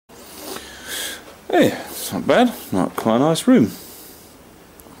Hey, it's not bad. Not quite a nice room.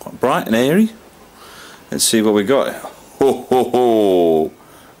 Quite bright and airy. Let's see what we got. Ho ho ho!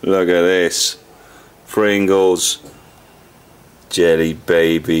 Look at this. Pringles, jelly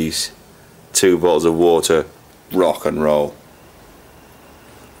babies, 2 bottles of water, rock and roll.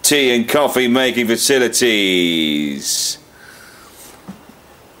 Tea and coffee making facilities.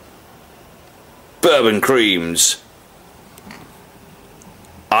 Bourbon creams.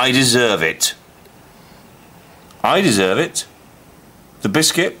 I deserve it. I deserve it. The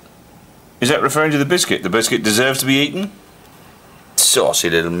biscuit? Is that referring to the biscuit? The biscuit deserves to be eaten? Saucy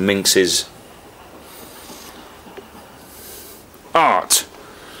little minxes. Art.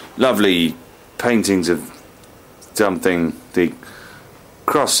 Lovely paintings of something. The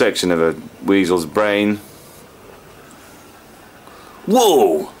cross section of a weasel's brain.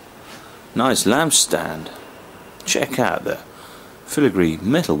 Whoa! Nice lampstand. Check out the filigree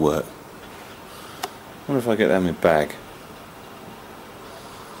metalwork. I wonder if I get that in my bag.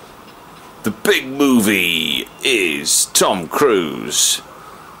 The big movie is Tom Cruise.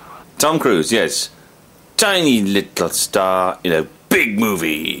 Tom Cruise, yes. Tiny little star in a big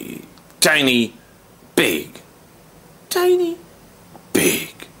movie. Tiny, big. Tiny,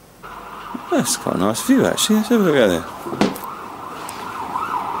 big. That's quite a nice view actually. Let's have a look at there.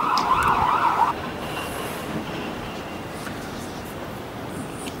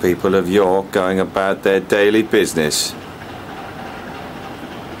 People of York going about their daily business.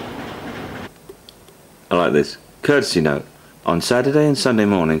 I like this. Courtesy note. On Saturday and Sunday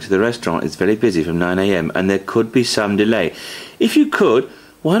mornings the restaurant is very busy from 9 AM and there could be some delay. If you could,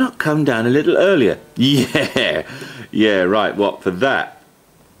 why not come down a little earlier? Yeah. Yeah, right. What, for that?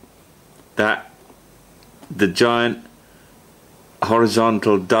 The giant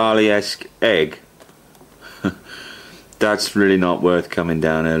horizontal Dali-esque egg? That's really not worth coming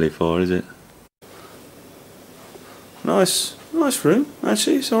down early for, is it? Nice room.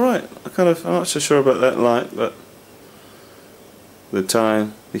 Actually, it's all right. I'm not so sure about that light, but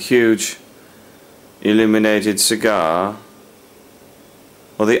the huge illuminated cigar,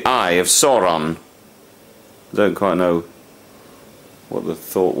 or the Eye of Sauron. I don't quite know what the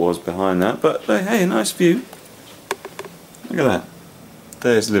thought was behind that, but hey, nice view. Look at that.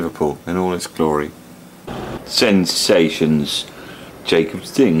 There's Liverpool in all its glory. Sensations,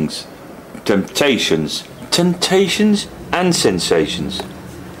 Jacob's Things, Temptations and sensations.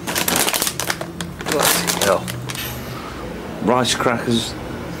 Bloody hell. Rice crackers,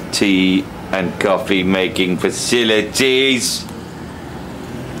 tea and coffee making facilities,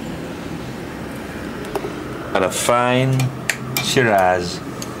 and a fine Shiraz.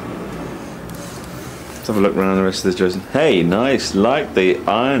 Let's have a look around the rest of this dressing. Hey, nice, like the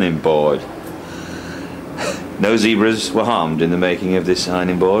ironing board. No zebras were harmed in the making of this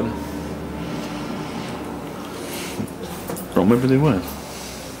ironing board. I don't remember they were.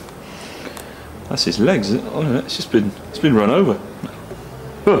 That's his legs, is it? Oh no, it's been run over.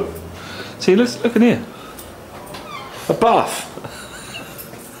 Oh. See, look in here. A bath.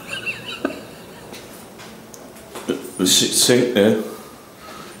 The sink there.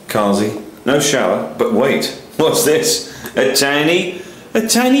 Kazi. No shower, but wait, what's this? A tiny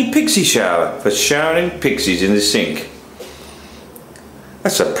pixie shower for showering pixies in the sink.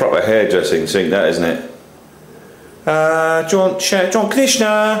 That's a proper hairdressing sink, that, isn't it? Do you want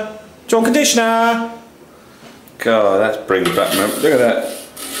conditioner? Do you want conditioner? God, that brings back memories. Look at that.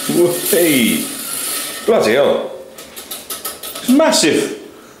 Hey, bloody hell! It's massive.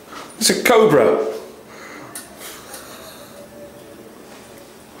 It's a cobra.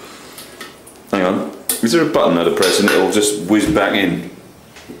 Hang on. Is there a button I'd press and it'll just whiz back in?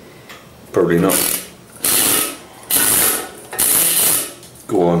 Probably not.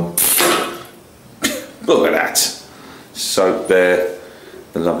 Go on. Look at that. Soap there.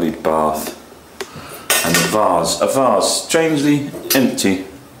 The lovely bath. And the vase. A vase. Strangely empty.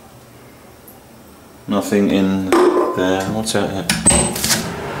 Nothing in there. What's out here?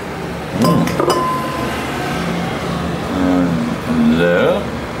 Hello?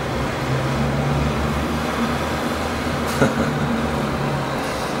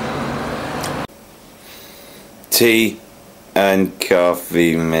 Tea and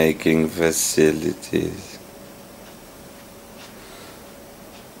coffee making facilities.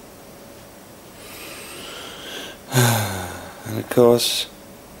 And of course,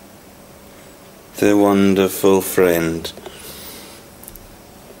 the wonderful friend.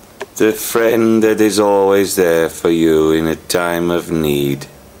 The friend that is always there for you in a time of need.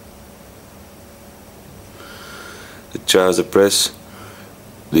 The trouser press,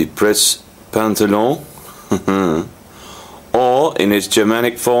 the press pantalon, or in its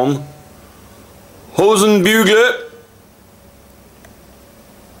Germanic form, Hosenbügel.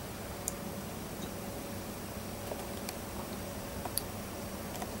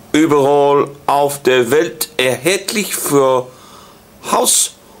 Überall auf der Welt erhältlich für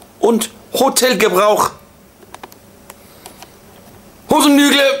Haus- und Hotelgebrauch.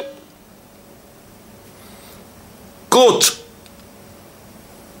 Hosenbügel. Gut.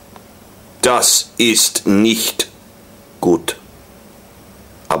 Das ist nicht gut.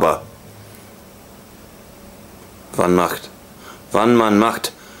 Aber wann man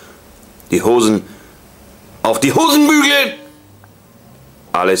macht die Hosen auf die Hosenbügel,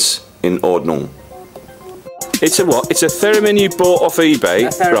 alles in Ordnung. It's a what? It's a theremin you bought off eBay,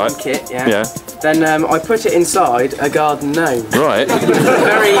 A theremin right? kit, yeah. Yeah. Then I put it inside a garden gnome. Right.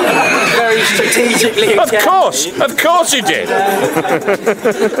 Very, very strategically. Of course you did.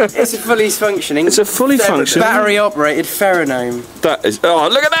 It's a fully functioning. It's a fully functioning- battery-operated ferronome. That is. Oh,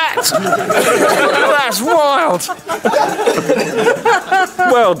 look at that! That's wild.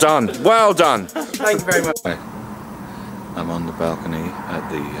 Well done. Well done. Thank you very much. I'm on the balcony at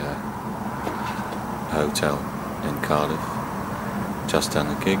the hotel in Cardiff. Just done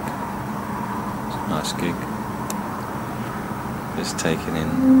a gig. It's a nice gig. Just taking in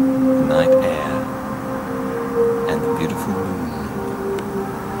the night air and the beautiful moon.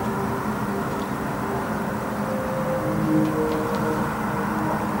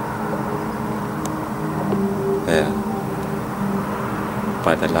 There,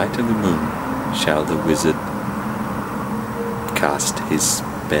 by the light of the moon, shall the wizard cast his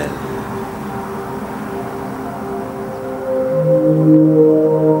spell.